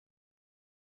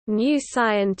New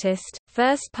Scientist,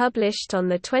 first published on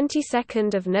the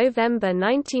 22nd of November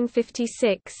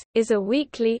 1956, is a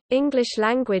weekly,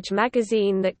 English-language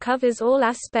magazine that covers all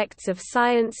aspects of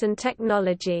science and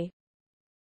technology.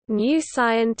 New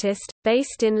Scientist,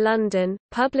 based in London,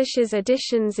 publishes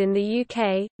editions in the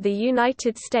UK, the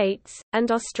United States,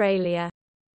 and Australia.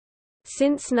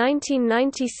 Since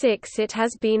 1996 it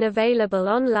has been available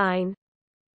online.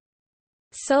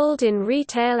 Sold in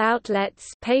retail outlets,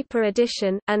 paper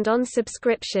edition, and on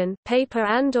subscription, paper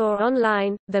and/or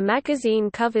online, the magazine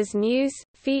covers news,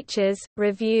 features,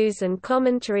 reviews and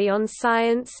commentary on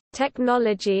science,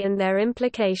 technology and their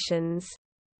implications.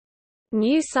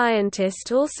 New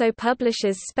Scientist also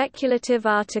publishes speculative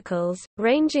articles,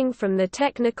 ranging from the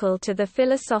technical to the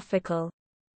philosophical.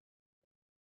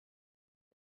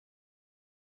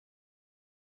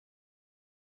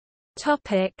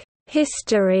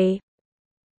 History.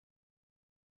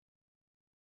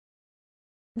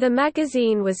 The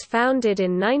magazine was founded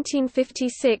in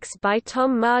 1956 by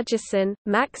Tom Margeson,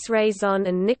 Max Raison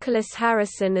and Nicholas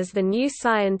Harrison as the New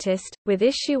Scientist, with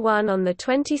issue 1 on the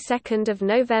 22nd of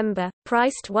November,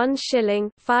 priced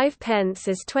 £1 5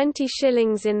 as 20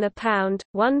 shillings in the pound,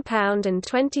 £1 and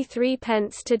 23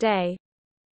 pence today.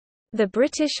 The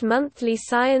British monthly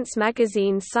science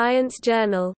magazine Science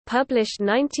Journal, published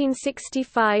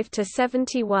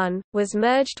 1965–71, was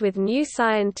merged with New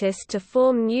Scientist to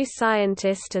form New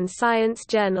Scientist and Science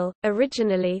Journal.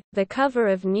 Originally, the cover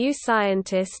of New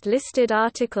Scientist listed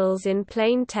articles in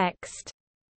plain text.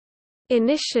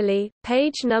 Initially,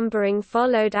 page numbering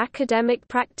followed academic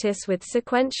practice with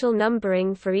sequential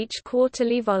numbering for each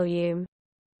quarterly volume.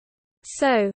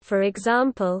 So, for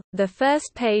example, the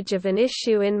first page of an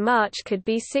issue in March could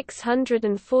be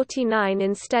 649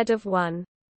 instead of 1.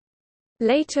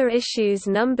 Later issues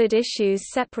numbered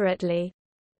issues separately.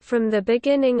 From the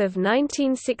beginning of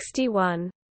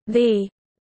 1961, "the"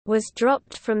 was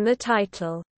dropped from the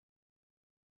title.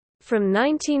 From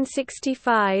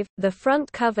 1965, the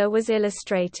front cover was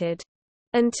illustrated.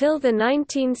 Until the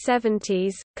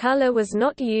 1970s, color was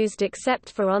not used except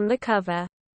for on the cover.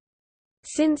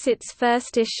 Since its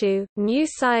first issue, New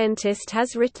Scientist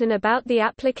has written about the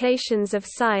applications of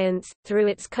science, through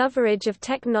its coverage of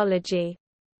technology.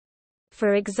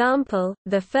 For example,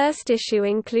 the first issue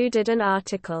included an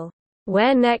article,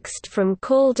 "Where Next from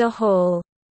Calder Hall?"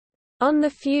 on the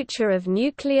future of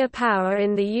nuclear power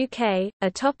in the UK,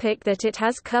 a topic that it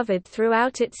has covered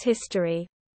throughout its history.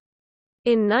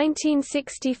 In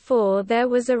 1964 there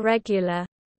was a regular,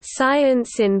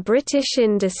 "Science in British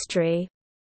Industry"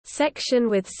 section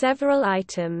with several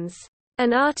items.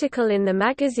 An article in the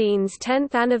magazine's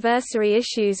 10th anniversary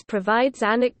issues provides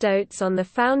anecdotes on the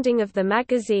founding of the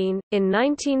magazine. In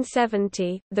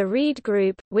 1970, the Reed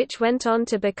Group, which went on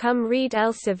to become Reed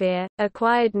Elsevier,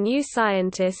 acquired New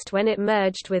Scientist when it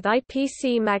merged with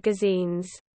IPC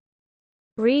magazines.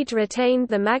 Reed retained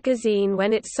the magazine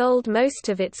when it sold most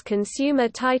of its consumer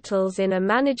titles in a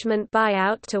management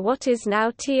buyout to what is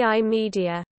now TI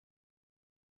Media.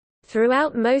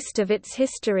 Throughout most of its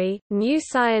history, New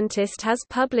Scientist has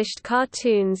published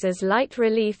cartoons as light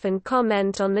relief and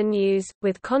comment on the news,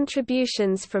 with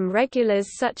contributions from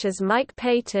regulars such as Mike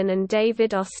Payton and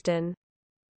David Austin.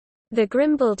 The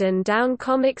Grimbledon Down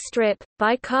comic strip,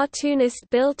 by cartoonist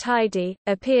Bill Tidy,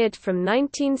 appeared from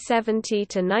 1970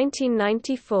 to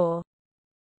 1994.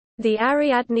 The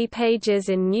Ariadne pages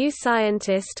in New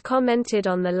Scientist commented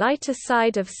on the lighter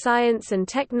side of science and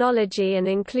technology and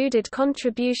included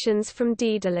contributions from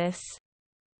Daedalus.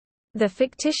 The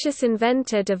fictitious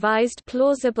inventor devised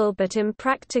plausible but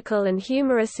impractical and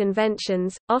humorous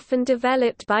inventions, often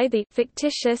developed by the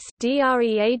fictitious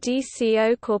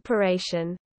DREADCO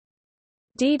Corporation.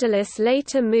 Daedalus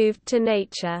later moved to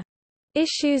Nature.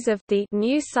 Issues of the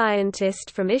New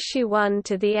Scientist from issue 1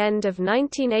 to the end of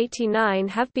 1989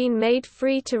 have been made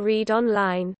free to read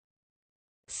online.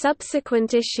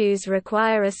 Subsequent issues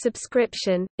require a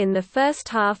subscription. In the first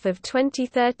half of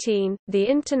 2013, the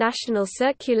international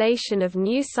circulation of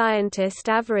New Scientist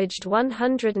averaged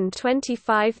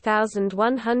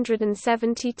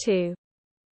 125,172.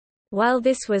 While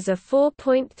this was a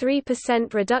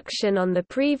 4.3% reduction on the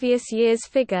previous year's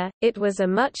figure, it was a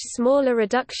much smaller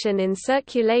reduction in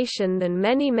circulation than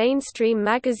many mainstream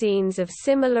magazines of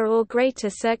similar or greater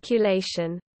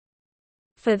circulation.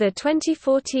 For the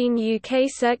 2014 UK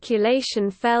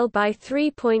circulation fell by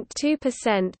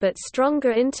 3.2%, but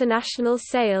stronger international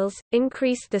sales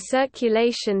increased the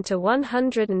circulation to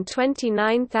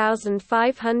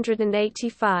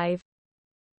 129,585.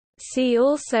 See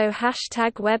also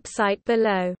 #website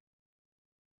below.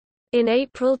 In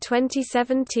April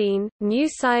 2017, New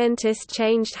Scientist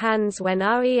changed hands when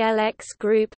RELX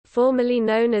Group, formerly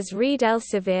known as Reed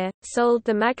Elsevier, sold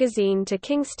the magazine to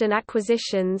Kingston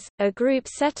Acquisitions, a group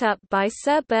set up by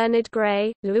Sir Bernard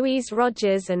Gray, Louise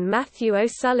Rogers and Matthew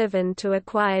O'Sullivan to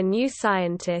acquire New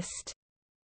Scientist.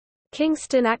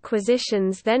 Kingston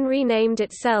Acquisitions then renamed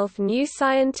itself New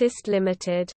Scientist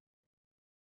Limited.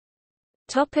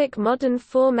 Modern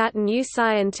format. New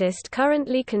Scientist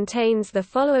currently contains the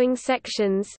following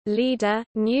sections: Leader,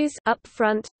 News,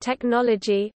 Upfront,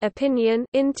 Technology, Opinion,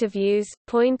 Interviews,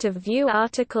 Point of View,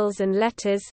 Articles and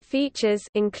Letters, Features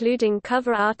including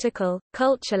cover article,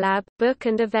 Culture Lab, Book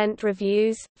and Event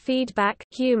Reviews, Feedback,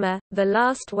 Humor, The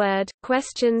Last Word,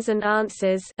 Questions and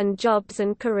Answers, and Jobs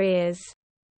and Careers.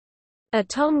 A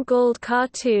Tom Gauld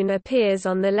cartoon appears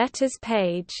on the Letters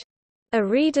page. A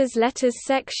Reader's Letters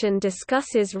section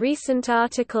discusses recent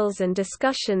articles and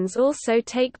discussions also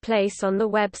take place on the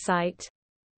website.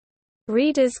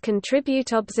 Readers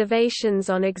contribute observations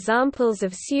on examples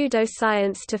of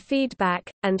pseudoscience to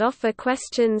feedback, and offer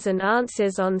questions and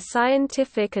answers on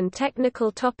scientific and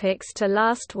technical topics to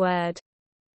Last Word.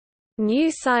 New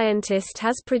Scientist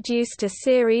has produced a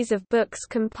series of books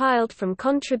compiled from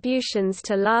contributions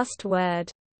to Last Word.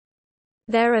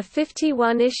 There are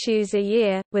 51 issues a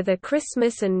year, with a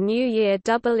Christmas and New Year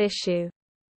double issue.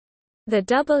 The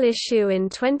double issue in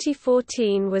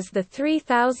 2014 was the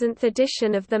 3000th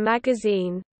edition of the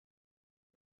magazine.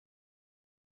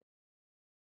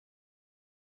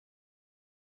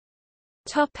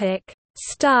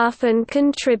 Staff and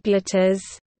contributors.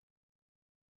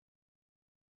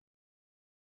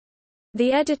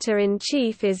 The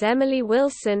editor-in-chief is Emily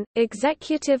Wilson,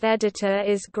 executive editor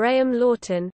is Graham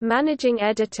Lawton, managing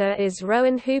editor is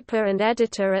Rowan Hooper and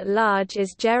editor-at-large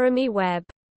is Jeremy Webb.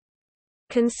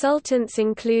 Consultants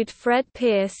include Fred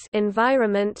Pierce,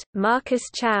 Environment,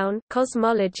 Marcus Chown,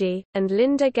 Cosmology, and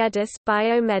Linda Geddes,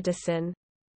 Biomedicine.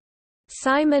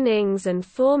 Simon Ings and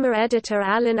former editor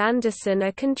Alan Anderson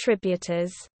are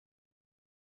contributors.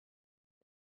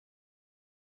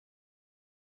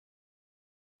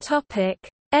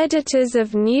 Editors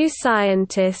of New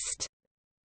Scientist.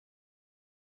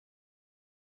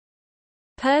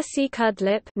 Percy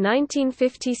Cudlip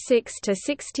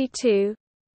 (1956–62),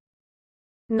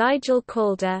 Nigel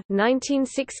Calder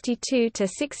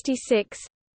 (1962–66),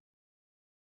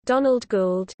 Donald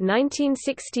Gould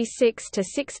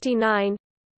 (1966–69),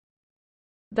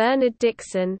 Bernard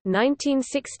Dixon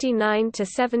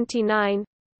 (1969–79),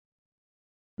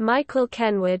 Michael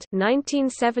Kenwood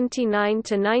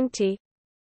 (1979–90),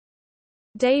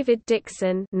 David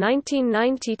Dixon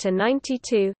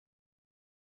 (1990–92),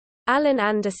 Alan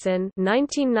Anderson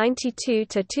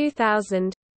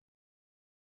 (1992–2000),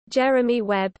 Jeremy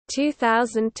Webb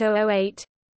 (2000–08),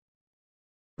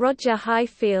 Roger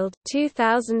Highfield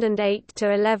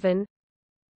 (2008–11),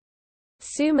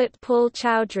 Sumit Paul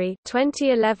Chowdhury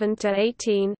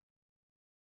 (2011–18),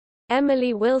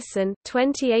 Emily Wilson,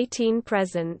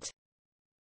 2018–present.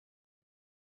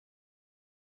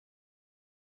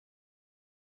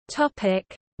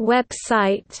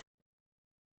 Website.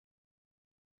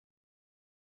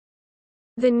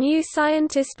 The New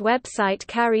Scientist website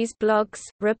carries blogs,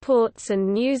 reports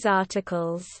and news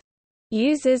articles.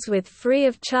 Users with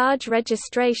free-of-charge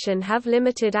registration have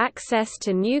limited access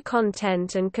to new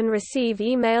content and can receive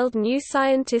emailed New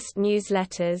Scientist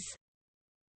newsletters.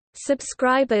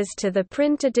 Subscribers to the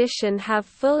print edition have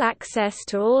full access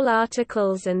to all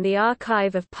articles and the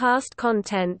archive of past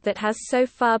content that has so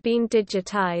far been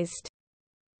digitized.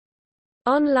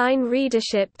 Online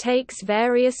readership takes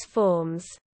various forms.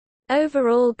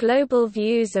 Overall global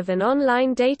views of an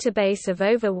online database of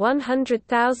over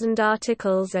 100,000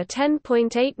 articles are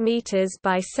 10.8 meters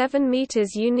by 7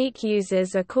 meters. Unique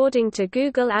users according to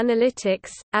Google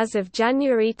Analytics, as of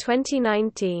January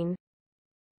 2019.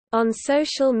 On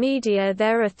social media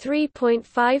there are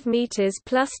 3.5 meters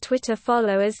plus Twitter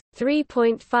followers,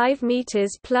 3.5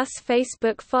 meters plus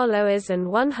Facebook followers and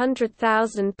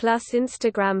 100,000 plus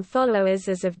Instagram followers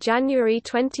as of January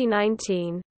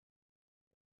 2019.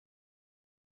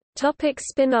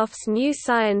 Spin-offs. New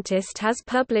Scientist has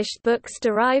published books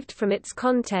derived from its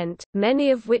content,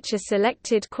 many of which are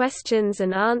selected questions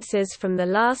and answers from the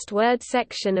Last Word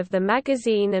section of the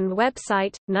magazine and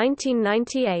website,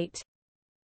 1998.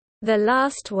 The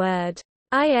Last Word.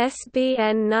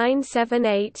 ISBN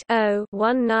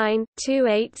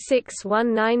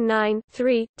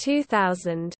 978-0-19-286199-3,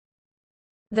 2000.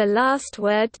 The Last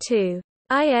Word 2.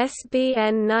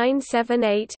 ISBN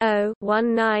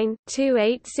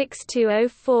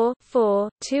 978-0-19-286204-4,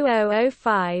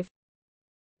 2005.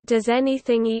 Does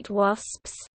Anything Eat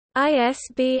Wasps?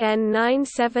 ISBN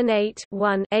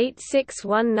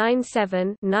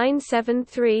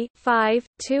 978-1-86197-973-5,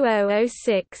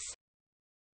 2006.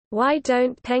 Why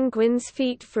Don't Penguins'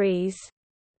 Feet Freeze?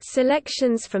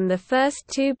 Selections from the first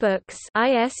two books,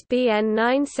 ISBN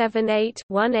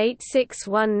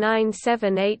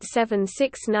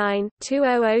 978-1861978769,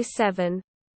 2007.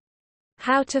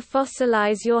 How to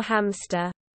Fossilize Your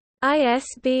Hamster.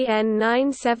 ISBN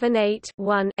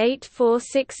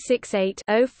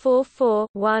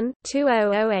 978-1-84668-044-1,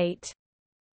 2008.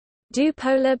 Do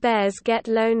Polar Bears Get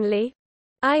Lonely?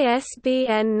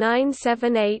 ISBN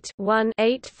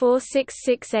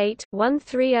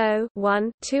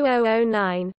 978-1-84668-130-1,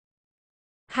 2009.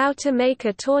 How to Make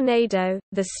a Tornado,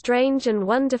 The Strange and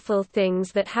Wonderful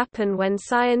Things That Happen When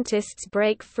Scientists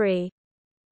Break Free.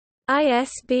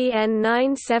 ISBN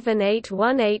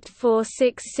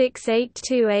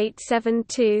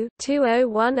 978-1846682872,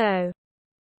 2010.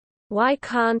 Why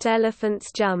Can't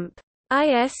Elephants Jump?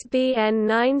 ISBN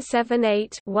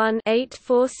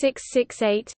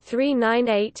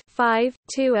 978-1-84668-398-5,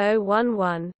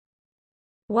 2011.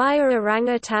 Why Are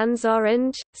Orangutans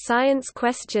Orange? Science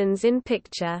Questions in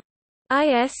Picture.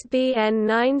 ISBN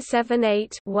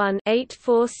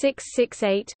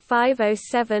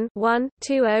 978-1-84668-507-1,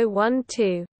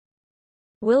 2012.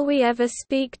 Will We Ever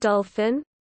Speak Dolphin?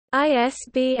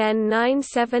 ISBN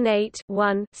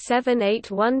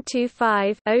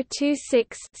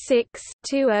 978-1-78125-026-6,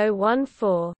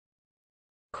 2014.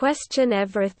 Question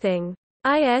Everything.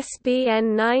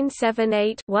 ISBN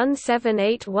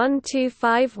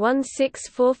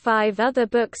 978-1781251651645. Other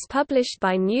books published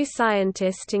by New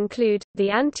Scientist include,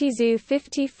 The Anti-Zoo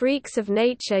 50 Freaks of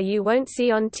Nature You Won't See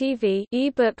on TV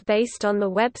ebook based on the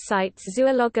website's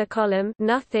Zoologa column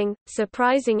Nothing,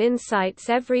 Surprising Insights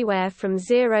Everywhere from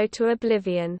Zero to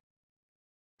Oblivion.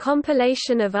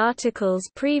 Compilation of articles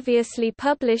previously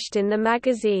published in the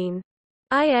magazine.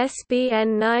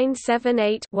 ISBN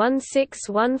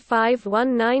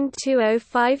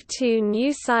 978-1615192052.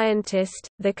 New Scientist,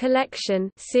 The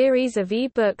Collection series of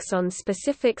e-books on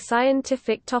specific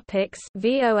scientific topics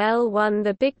VOL1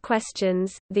 The Big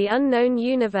Questions, The Unknown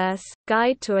Universe,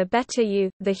 Guide to a Better You,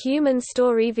 The Human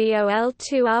Story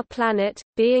VOL2 Our Planet,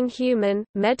 Being Human,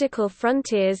 Medical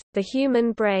Frontiers, The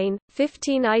Human Brain,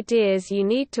 15 Ideas You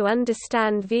Need to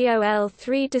Understand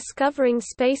VOL3 Discovering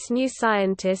Space. New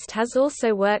Scientist has also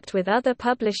worked with other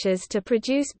publishers to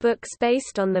produce books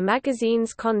based on the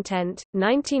magazine's content.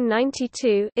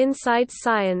 1992 Inside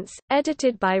Science,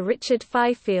 edited by Richard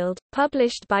Fifield,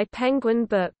 published by Penguin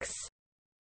Books.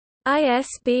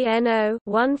 ISBN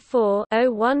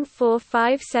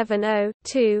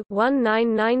 0-14-014570-2,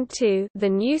 1992. The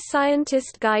New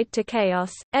Scientist Guide to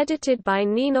Chaos, edited by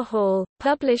Nina Hall,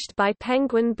 published by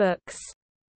Penguin Books.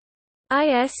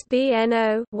 ISBN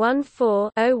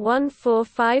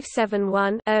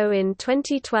 0-14-014571-0. In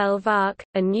 2012 ARC,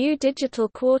 a new digital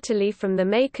quarterly from the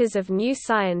makers of New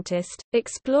Scientist,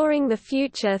 exploring the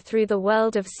future through the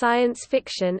world of science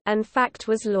fiction and fact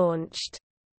was launched.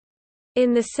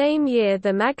 In the same year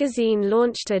the magazine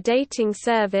launched a dating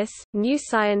service, New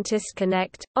Scientist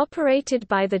Connect, operated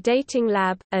by the Dating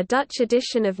Lab. A Dutch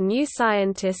edition of New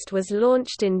Scientist was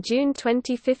launched in June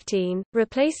 2015,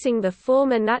 replacing the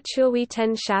former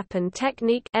Natuurwetenschap en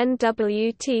Techniek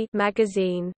 (NWT)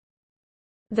 magazine.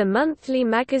 The monthly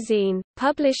magazine,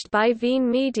 published by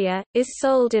Veen Media, is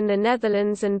sold in the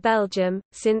Netherlands and Belgium.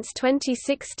 Since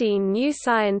 2016, New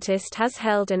Scientist has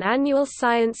held an annual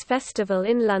science festival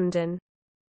in London.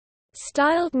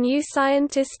 Styled New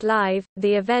Scientist Live,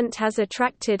 the event has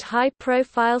attracted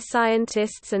high-profile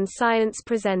scientists and science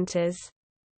presenters.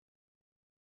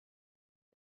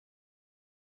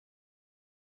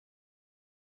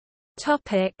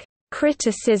 Topic: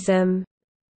 Criticism.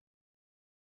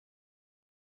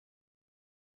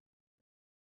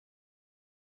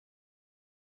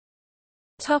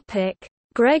 Topic: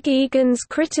 Greg Egan's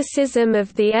criticism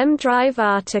of the EmDrive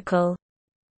article.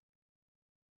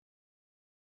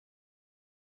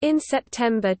 In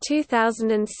September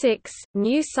 2006,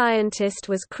 New Scientist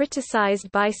was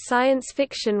criticized by science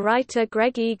fiction writer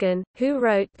Greg Egan, who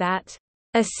wrote that,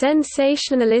 "a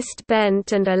sensationalist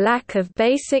bent and a lack of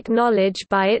basic knowledge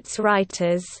by its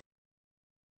writers,"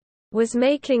 was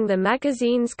making the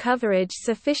magazine's coverage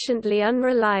sufficiently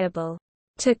unreliable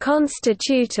to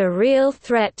constitute a real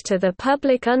threat to the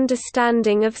public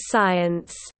understanding of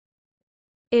science.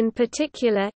 In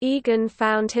particular, Egan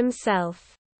found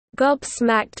himself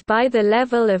gobsmacked by the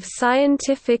level of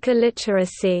scientific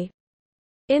illiteracy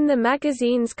in the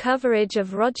magazine's coverage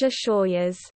of Roger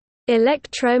Sawyer's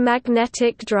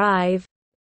electromagnetic drive,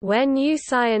 where New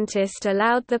Scientist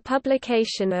allowed the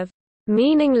publication of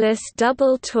meaningless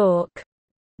double talk,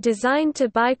 designed to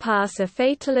bypass a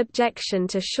fatal objection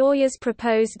to Sawyer's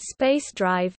proposed space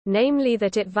drive, namely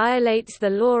that it violates the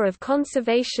law of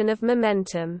conservation of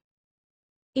momentum.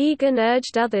 Egan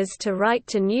urged others to write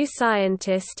to New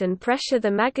Scientist and pressure the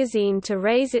magazine to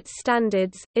raise its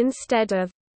standards, instead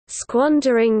of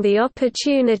squandering the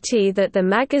opportunity that the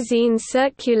magazine's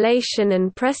circulation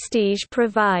and prestige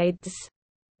provides.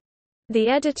 The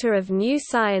editor of New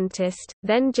Scientist,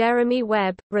 then Jeremy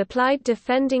Webb, replied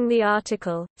defending the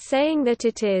article, saying that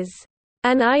it is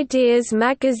an ideas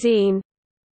magazine.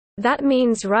 That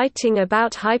means writing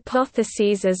about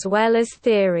hypotheses as well as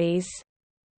theories.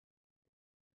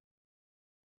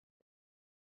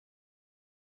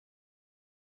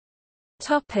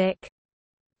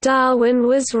 Darwin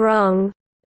was wrong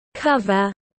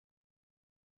cover.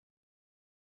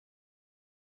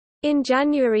 In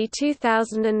January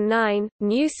 2009,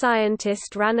 New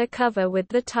Scientist ran a cover with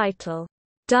the title,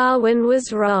 "Darwin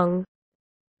was wrong."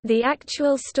 The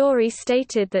actual story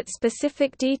stated that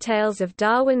specific details of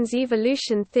Darwin's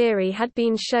evolution theory had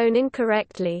been shown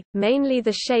incorrectly, mainly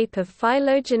the shape of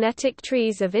phylogenetic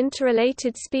trees of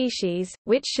interrelated species,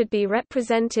 which should be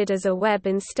represented as a web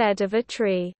instead of a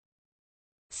tree.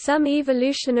 Some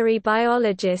evolutionary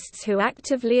biologists who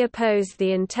actively opposed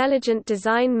the intelligent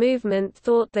design movement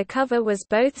thought the cover was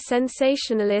both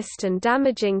sensationalist and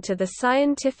damaging to the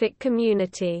scientific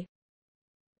community.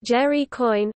 Jerry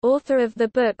Coyne, author of the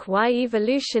book Why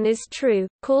Evolution is True,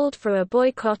 called for a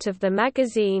boycott of the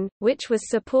magazine, which was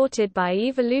supported by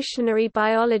evolutionary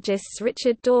biologists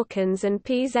Richard Dawkins and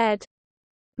P. Z.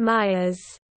 Myers.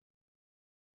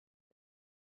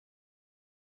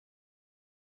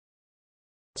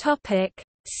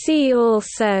 See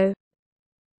also: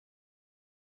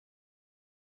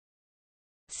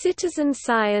 Citizen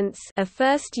science, a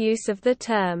first use of the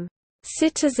term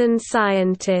citizen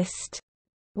scientist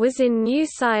was in New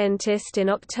Scientist in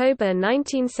October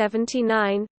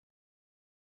 1979.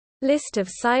 List of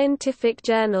scientific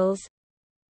journals.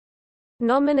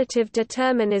 Nominative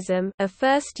determinism, a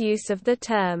first use of the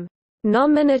term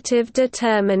nominative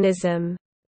determinism,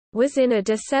 was in a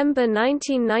December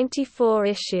 1994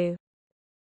 issue.